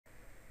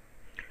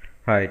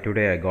Hi,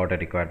 today I got a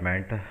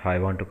requirement. I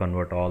want to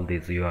convert all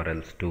these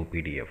URLs to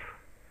PDF.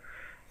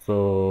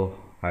 So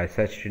I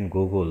searched in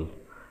Google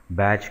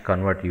batch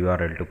convert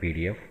URL to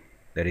PDF.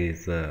 There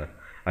is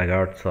I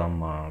got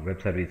some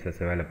web services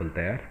available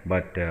there,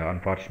 but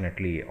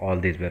unfortunately all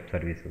these web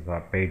services are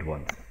paid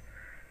ones.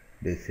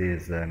 This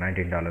is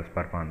 $19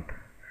 per month.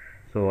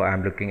 So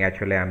I'm looking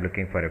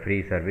for a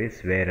free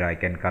service where I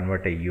can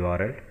convert a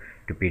URL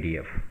to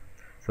PDF.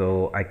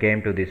 So I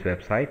came to this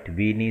website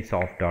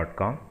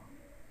vinisoft.com,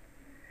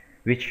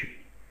 which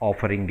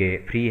offering a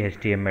free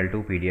HTML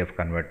to PDF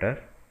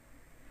converter.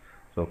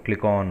 So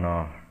click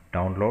on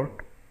download.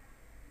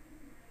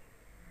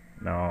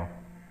 Now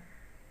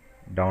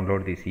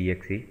download this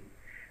exe.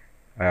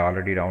 I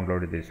already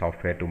downloaded the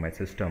software to my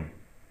system.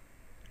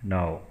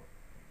 Now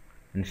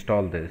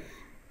install this.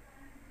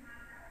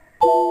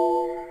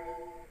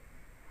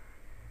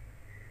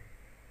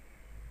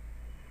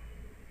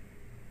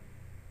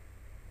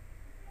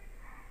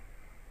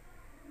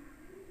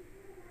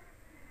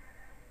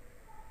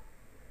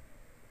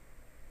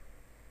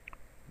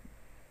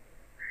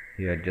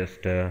 Here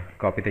just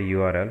copy the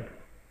URL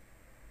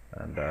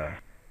and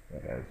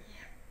whereas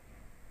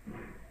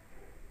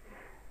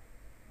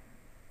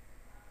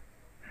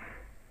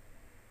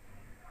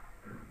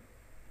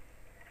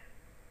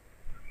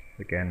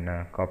we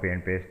can copy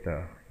and paste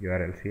the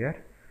URLs here.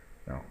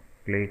 Now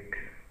click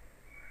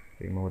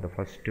remove the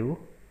first two,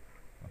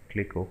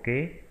 click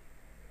OK,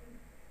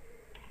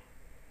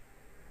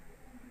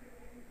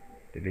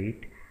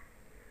 delete.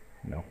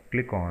 Now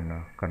click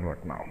on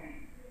convert now.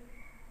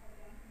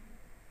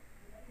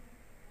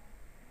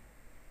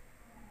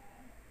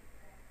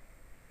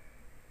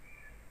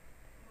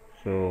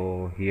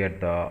 So here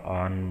the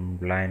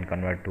online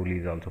convert tool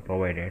is also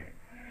provided.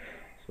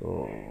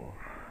 So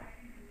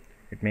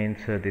it means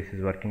this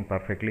is working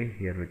perfectly.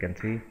 Here we can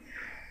see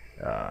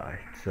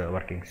it's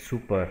working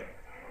super.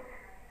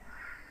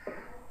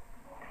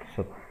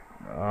 So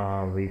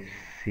we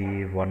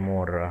see one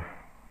more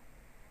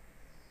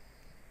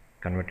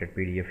converted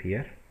PDF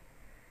here.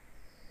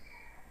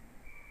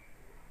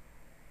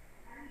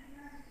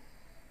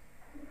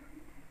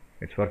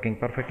 It's working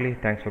perfectly.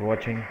 Thanks for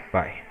watching.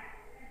 Bye.